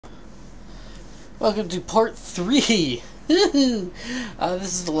Welcome to part 3. This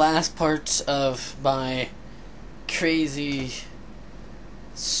is the last part of my crazy,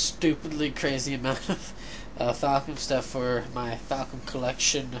 stupidly crazy amount of Falcom stuff for my Falcom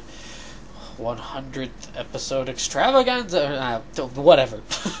collection 100th episode extravaganza, whatever.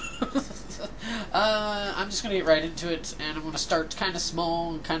 I'm just going to get right into it, and I'm going to start kind of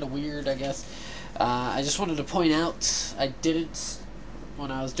small and kind of weird, I guess. I just wanted to point out, I didn't,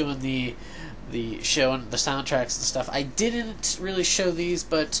 when I was doing the show and the soundtracks and stuff, I didn't really show these,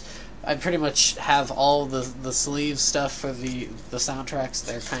 but I pretty much have all the sleeve stuff for the soundtracks.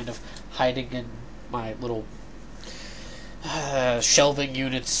 They're kind of hiding in my little shelving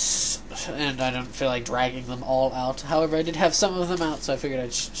units, and I don't feel like dragging them all out. However, I did have some of them out, so I figured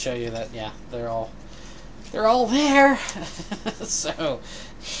I'd show you that, yeah, they're all there. So,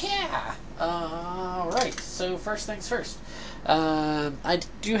 yeah. Alright, so first things first. I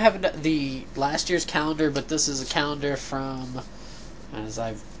do have the last year's calendar, but this is a calendar from, as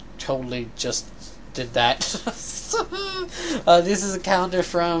I've totally just did that. This is a calendar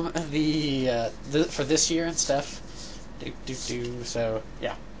from for this year and stuff. So,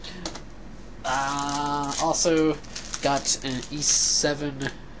 yeah. Also got an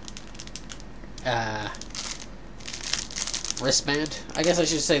E7 wristband. I guess I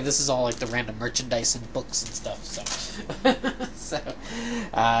should say this is all like the random merchandise and books and stuff. So,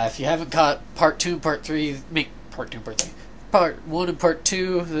 if you haven't caught part 2 and part 3, part 1 and part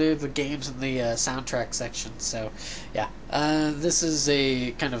 2, the games in the soundtrack section. So, yeah, this is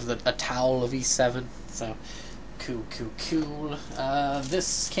a kind of a towel of E7. So, cool.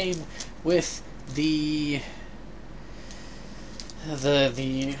 This came with the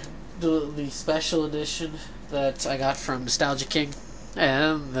special edition that I got from Nostalgia King,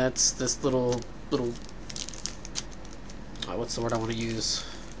 and that's this little what's the word I want to use?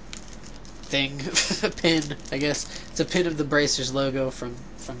 Thing, pin, I guess. It's a pin of the Bracers logo from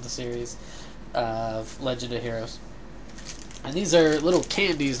the series of Legend of Heroes. And these are little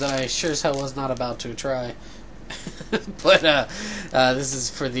candies that I sure as hell was not about to try. But this is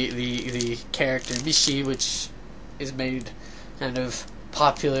for the character Mishi, which is made kind of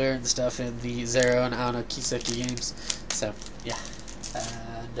popular and stuff in the Zero and Ano Kiseki games. So, yeah.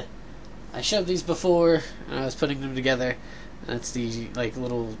 And I showed these before, and I was putting them together. That's the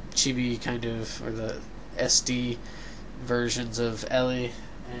little chibi kind of, or the SD versions of Ellie,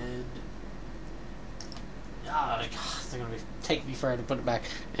 and they're gonna take me forever to put it back,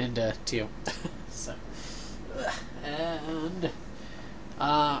 and Tio. So, and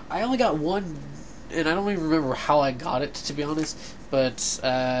I only got one, and I don't even remember how I got it, to be honest. But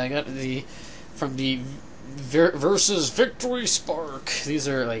I got from the Versus Victory Spark. These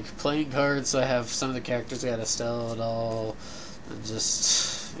are like playing cards. So I have some of the characters. I got Estelle and all, and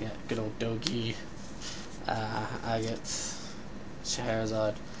just good old Dogi. I get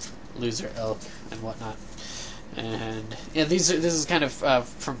Scheherazade, Loser Elk, and whatnot. And yeah, this is kind of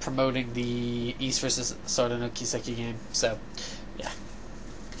from promoting the East versus Sword no Kiseki game. So yeah,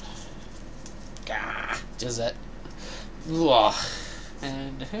 Jazette.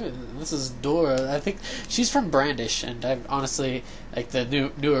 And this is Dora. I think she's from Brandish, and I've honestly like the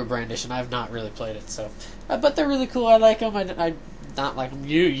newer Brandish, and I've not really played it. So, but they're really cool. I like them. I not like them.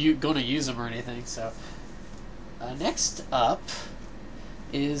 You gonna use them or anything? So, next up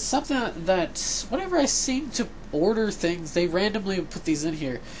is something that whenever I seem to order things, they randomly put these in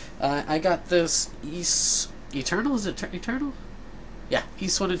here. I got this Eternal. Is it Eternal? Yeah,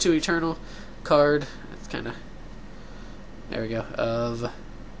 East 1 and 2 Eternal card. It's kind of. There we go, of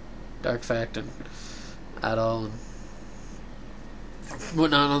Dark Fact and Adol and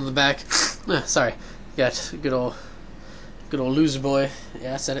whatnot on the back. Sorry, got good old Loser Boy.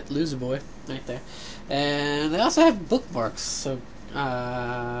 Yeah, I said it, Loser Boy, right there. And they also have bookmarks. So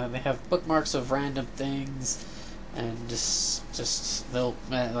they have bookmarks of random things, and just they'll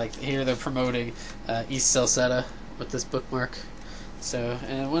here they're promoting East Celceta with this bookmark. So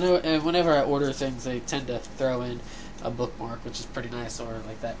and whenever I order things, they tend to throw in a bookmark, which is pretty nice, or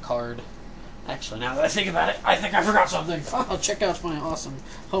like that card. Actually, now that I think about it, I think I forgot something. Oh, check out my awesome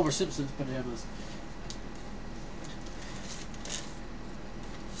Homer Simpson's pajamas.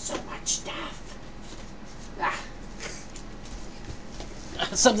 So much stuff.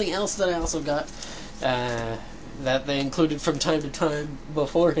 Something else that I also got that they included from time to time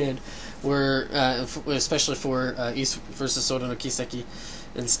beforehand were, especially for East versus Sword no Kiseki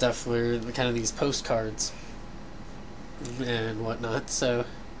and stuff, were kind of these postcards and whatnot. So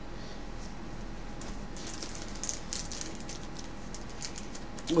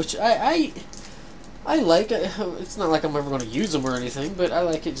which I I like it. It's not like I'm ever going to use them or anything, but I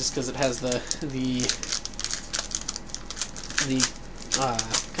like it just because it has the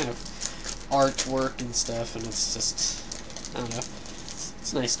kind of artwork and stuff, and it's just, I don't know,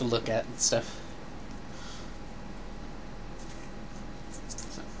 it's nice to look at and stuff.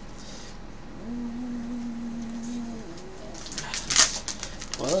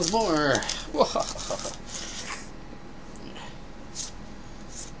 Well, there's more.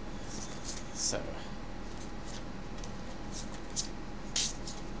 So.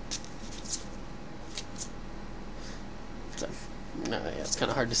 No, yeah, it's kind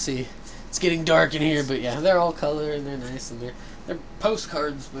of hard to see. It's getting dark in here, but yeah, they're all color and they're nice and they're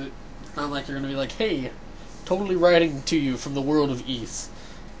postcards, but it's not like you're gonna be like, hey, totally writing to you from the world of Ys.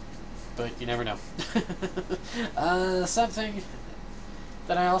 But you never know. Something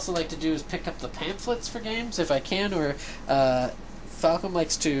that I also like to do is pick up the pamphlets for games if I can, or Falcom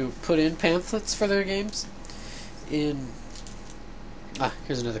likes to put in pamphlets for their games in.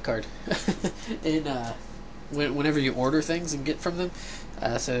 Here's another card. In whenever you order things and get from them.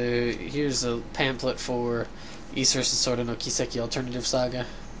 So here's a pamphlet for Ys vs. Sword no Kiseki Alternative Saga.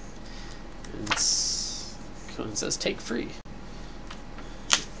 And it says take free.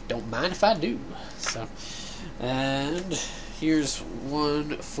 Don't mind if I do. So, and here's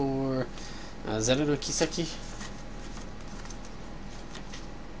one for Zero no Kiseki.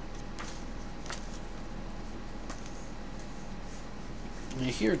 And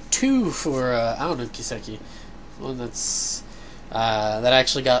here are two for Ao no Kiseki. One that's that I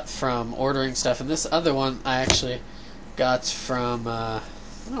actually got from ordering stuff, and this other one I actually got from I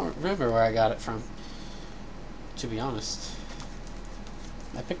don't remember where I got it from, to be honest.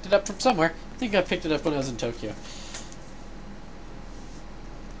 I picked it up from somewhere. I think I picked it up when I was in Tokyo.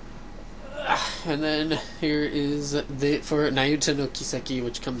 And then here is for Nayuta no Kiseki,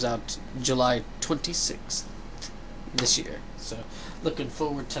 which comes out July 26th this year. So looking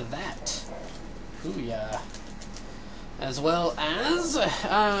forward to that. Ooh yeah. As well as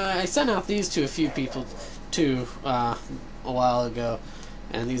I sent out these to a few people too a while ago,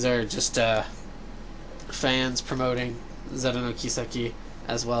 and these are just fans promoting Zero no Kiseki,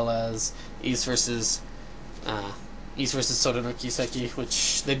 as well as Ys vs. Sword no Kiseki,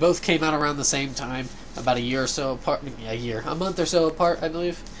 which they both came out around the same time, about a year or so apart. A month or so apart, I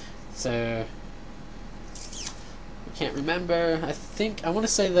believe. So I can't remember. I want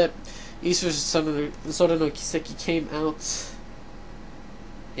to say that Ys vs. Sword no Kiseki came out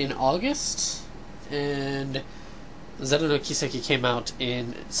in August, and Zero no Kiseki came out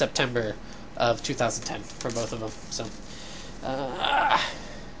in September of 2010 for both of them. So,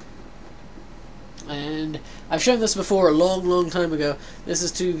 and I've shown this before a long time ago. This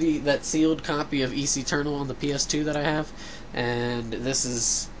is to that sealed copy of Ys Eternal on the PS2 that I have, and this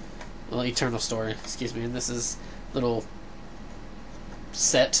is Eternal Story. Excuse me, and this is little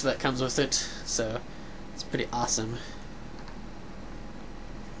set that comes with it, so it's pretty awesome.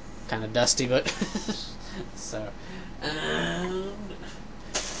 Kind of dusty, but so. And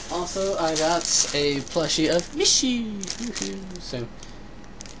also, I got a plushie of Mishi. So,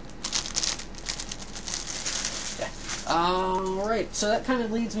 yeah. Alright, so that kind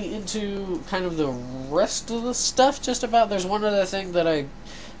of leads me into kind of the rest of the stuff. Just about. There's one other thing that I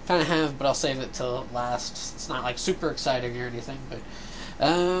kind of have, but I'll save it till last. It's not like super exciting or anything, but.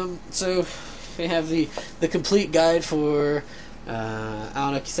 So we have the complete guide for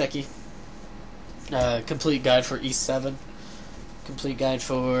Ao no Kiseki, complete guide for Ys 7, complete guide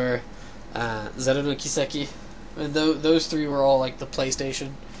for Zero no Kiseki, and those three were all like the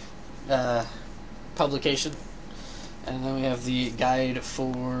PlayStation publication. And then we have the guide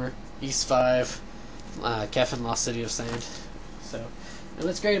for Ys 5, Kefin Lost City of Sand. So, and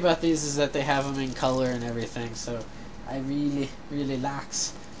what's great about these is that they have them in color and everything, so I really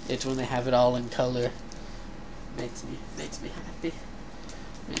likes it when they have it all in color. Makes me happy.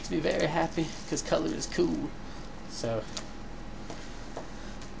 Makes me very happy, because color is cool. So,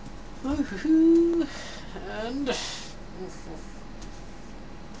 and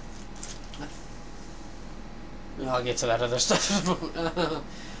I'll get to that other stuff.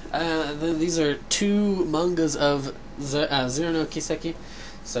 These are two mangas of Zero no Kiseki.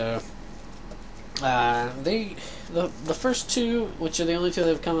 So, the first two, which are the only two that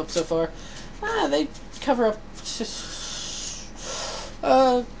have come up so far, they cover up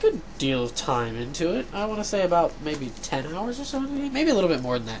a good deal of time into it. I want to say about maybe 10 hours or so, maybe a little bit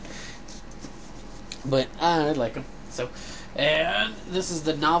more than that. But I like them. So, and this is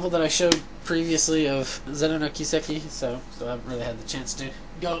the novel that I showed previously of Zero no Kiseki, so I haven't really had the chance to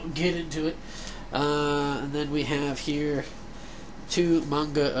get into it. And then we have here two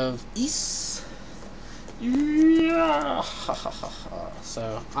manga of Ys. Yeah.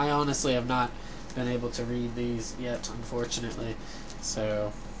 So I honestly have not been able to read these yet, unfortunately.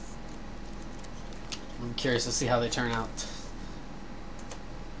 So I'm curious to see how they turn out.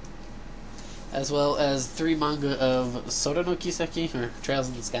 As well as 3 manga of Sora no Kiseki, or Trails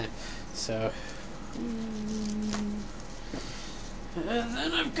in the Sky. So, and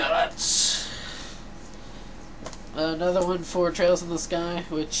then I've got another one for Trails in the Sky,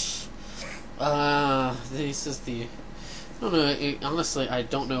 which this is the, I don't know, honestly I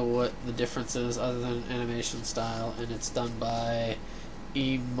don't know what the difference is other than animation style, and it's done by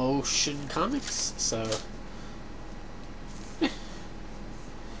Emotion Comics, so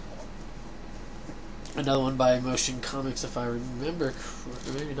another one by Emotion Comics if I remember,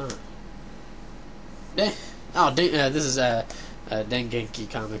 maybe not. This is Dengenki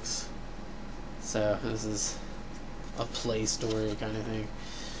Comics, so this is a play story kind of thing.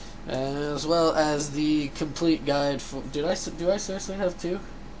 As well as the complete guide for... Do I seriously have 2?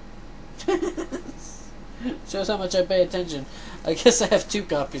 Shows how much I pay attention. I guess I have 2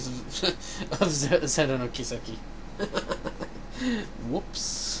 copies of Zeno no Kiseki.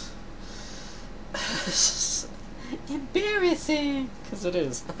 Whoops. Embarrassing! Because it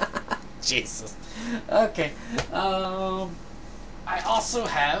is. Jesus. Okay. I also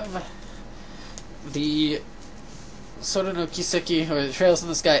have the Sora no Kiseki, or Trails in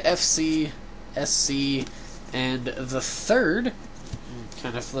the Sky FC, SC, and the third,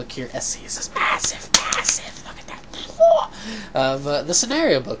 kind of look here, SC is this massive, look at that, of the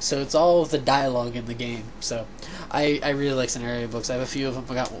scenario book, so it's all of the dialogue in the game, so I really like scenario books. I have a few of them.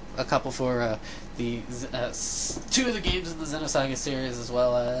 I got a couple for the 2 of the games in the Xenosaga series, as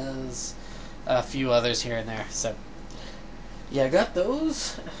well as a few others here and there, so yeah, I got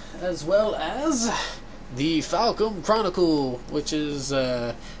those, as well as the Falcom Chronicle, which is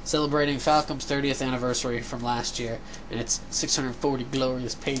celebrating Falcom's 30th anniversary from last year, and it's 640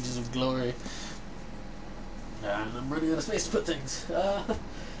 glorious pages of glory. And I'm running out of space to put things.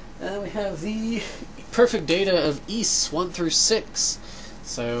 And we have the perfect data of Ys 1 through 6.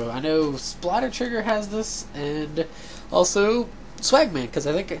 So I know Splatter Trigger has this, and also Swagman, because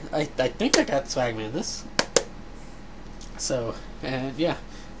I think I got Swagman this. So, and yeah,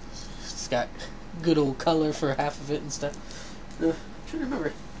 it's got good old color for half of it and stuff. I'm trying to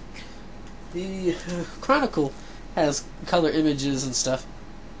remember. The Chronicle has color images and stuff,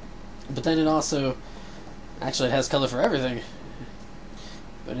 but then it also actually it has color for everything.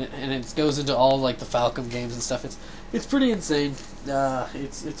 But it goes into all like the Falcom games and stuff. It's pretty insane.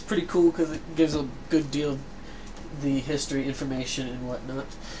 It's pretty cool because it gives a good deal of the history information and whatnot.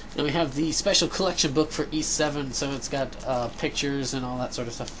 And we have the special collection book for E7, so it's got pictures and all that sort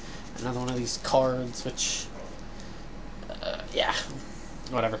of stuff. Another one of these cards, which, yeah,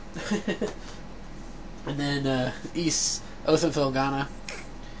 whatever. And then Ys Oath of Felghana,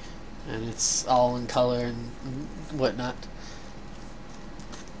 and it's all in color and whatnot.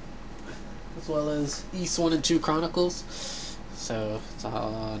 As well as Ys 1 and 2 Chronicles, so it's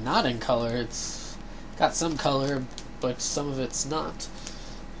not in color. It's got some color, but some of it's not.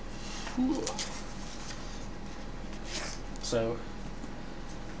 So,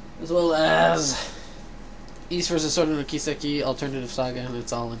 as well as Ys vs. Sora no Kiseki Alternative Saga, and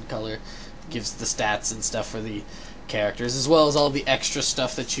it's all in color. Gives the stats and stuff for the characters, as well as all the extra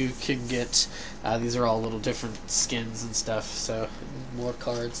stuff that you can get. These are all little different skins and stuff, so more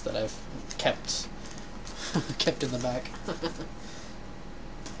cards that I've kept in the back.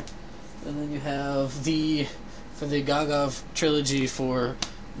 And then you have for the Gagov trilogy for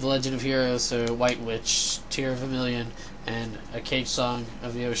The Legend of Heroes, so White Witch, Tear of Vermilion, and A Cage Song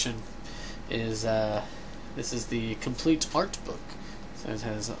of the Ocean is this is the complete art book. So it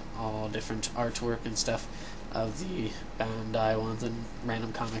has all different artwork and stuff of the Bandai ones and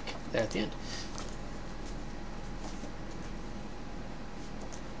random comic there at the end.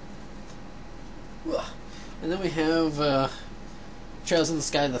 And then we have Trails in the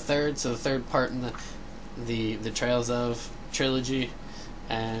Sky the third, so the third part in the Trails of trilogy,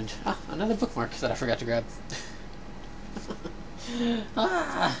 and another bookmark that I forgot to grab.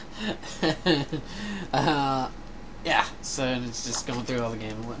 Yeah, so it's just going through all the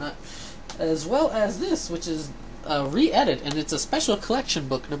game and whatnot, as well as this, which is a re-edit, and it's a special collection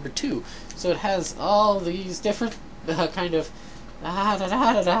book number 2. So it has all these different kind of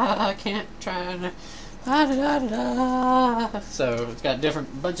I can't try and so it's got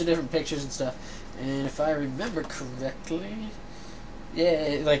bunch of different pictures and stuff. And if I remember correctly,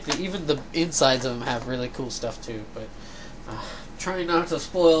 yeah, like even the insides of them have really cool stuff too. But trying not to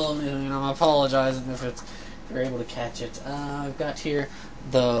spoil, I'm apologizing if you're able to catch it. I've got here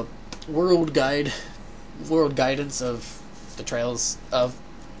the World Guide world guidance of the trails of,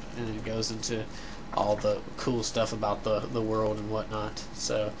 and it goes into all the cool stuff about the world and whatnot.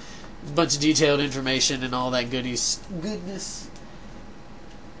 So a bunch of detailed information and all that goodness.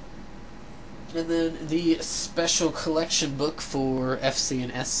 And then the special collection book for FC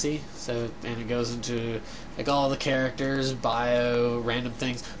and SC. So, and it goes into like all the characters, bio, random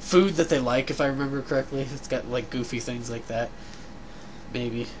things, food that they like, if I remember correctly. It's got like goofy things like that.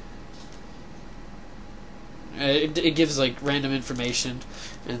 Maybe. It gives like random information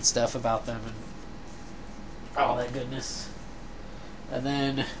and stuff about them and all that goodness. And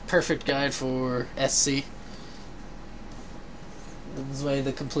then perfect guide for SC. This is way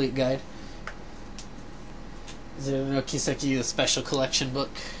the complete guide. Zero no Kiseki, the special collection book.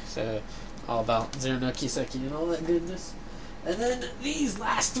 So all about Zero no Kiseki and all that goodness. And then these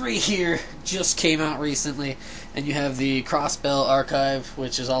last three here just came out recently, and you have the Crossbell Archive,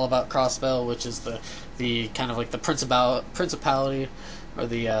 which is all about Crossbell, which is the kind of like the principality or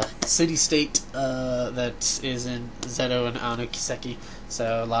the city-state that is in Zeto and Ao no Kiseki.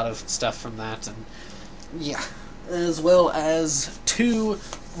 So a lot of stuff from that, and yeah, as well as two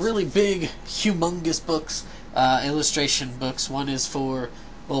really big, humongous books, illustration books. One is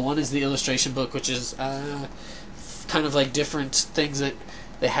the illustration book, which is kind of like different things that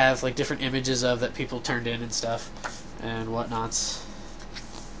they have, like different images of that people turned in and stuff and whatnots.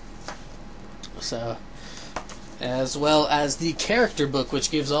 So, as well as the character book, which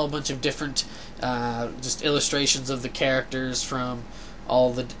gives all a bunch of different just illustrations of the characters from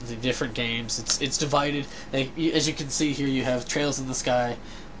all the different games. It's divided. As you can see here, you have Trails in the Sky,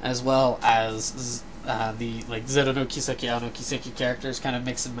 as well as the like Zeto no Kiseki, Ao no Kiseki characters, kind of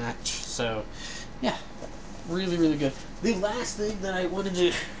mix and match. So, yeah. Really, really good. The last thing that I wanted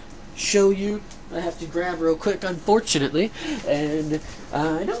to show you, I have to grab real quick, unfortunately, and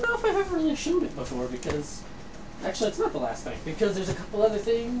I don't know if I've ever really showed it before, because, actually it's not the last thing, because there's a couple other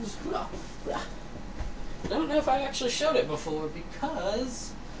things. I don't know if I actually showed it before,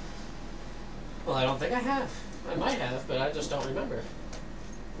 because, well, I don't think I have. I might have, but I just don't remember.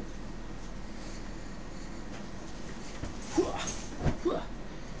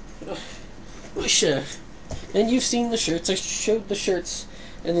 And you've seen the shirts. I showed the shirts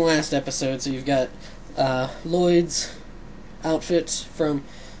in the last episode. So you've got Lloyd's outfit from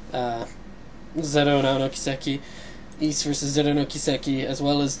Zeto and Ao no Kiseki, Ys versus Zeto no Kiseki, as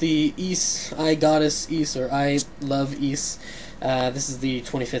well as the Ys, I Goddess Ys, or I Love Ys. This is the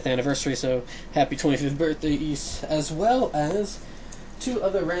 25th anniversary, so happy 25th birthday, Ys. As well as two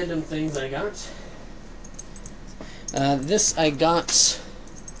other random things I got. This I got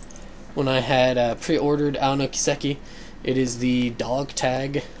when I had pre-ordered Ao no Kiseki. It is the dog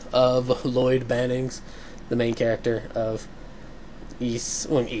tag of Lloyd Bannings, the main character of Ys,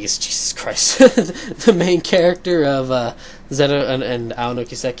 Jesus Christ, the main character of Zeto and Ao no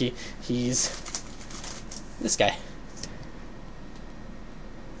Kiseki. He's this guy.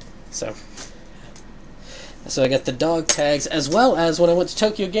 So I got the dog tags, as well as when I went to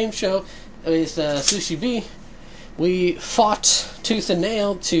Tokyo Game Show with Sushi B, we fought tooth and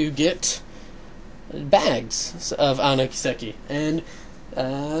nail to get bags of Ao no Kiseki. And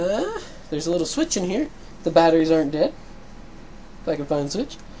there's a little switch in here. The batteries aren't dead. If I can find the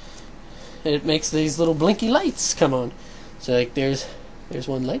switch. And it makes these little blinky lights come on. So like there's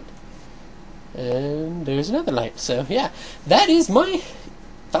one light. And there's another light. So yeah, that is my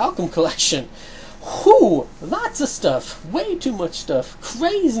Falcom collection. Whew, lots of stuff. Way too much stuff.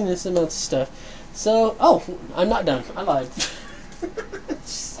 Craziness amounts of stuff. So, oh, I'm not done. I lied.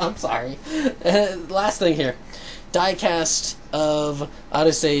 I'm sorry. Last thing here. Diecast of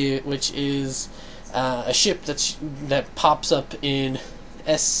Odyssey, which is a ship that pops up in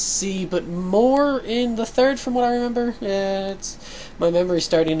SC, but more in the third from what I remember. Yeah, my memory's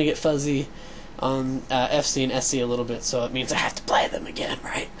starting to get fuzzy on FC and SC a little bit, so it means I have to play them again,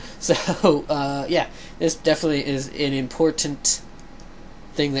 right? So, yeah, this definitely is an important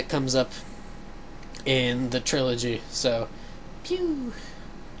thing that comes up in the trilogy. So, pew!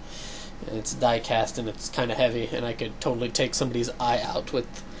 It's die cast and it's kind of heavy, and I could totally take somebody's eye out with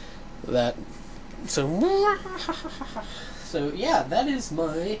that. So yeah, that is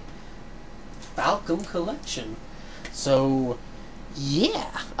my Falcom collection. So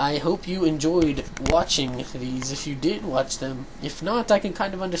yeah, I hope you enjoyed watching these. If you did watch them, if not, I can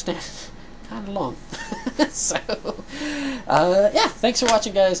kind of understand. Kind of long. So yeah, thanks for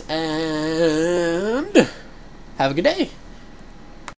watching, guys, and have a good day.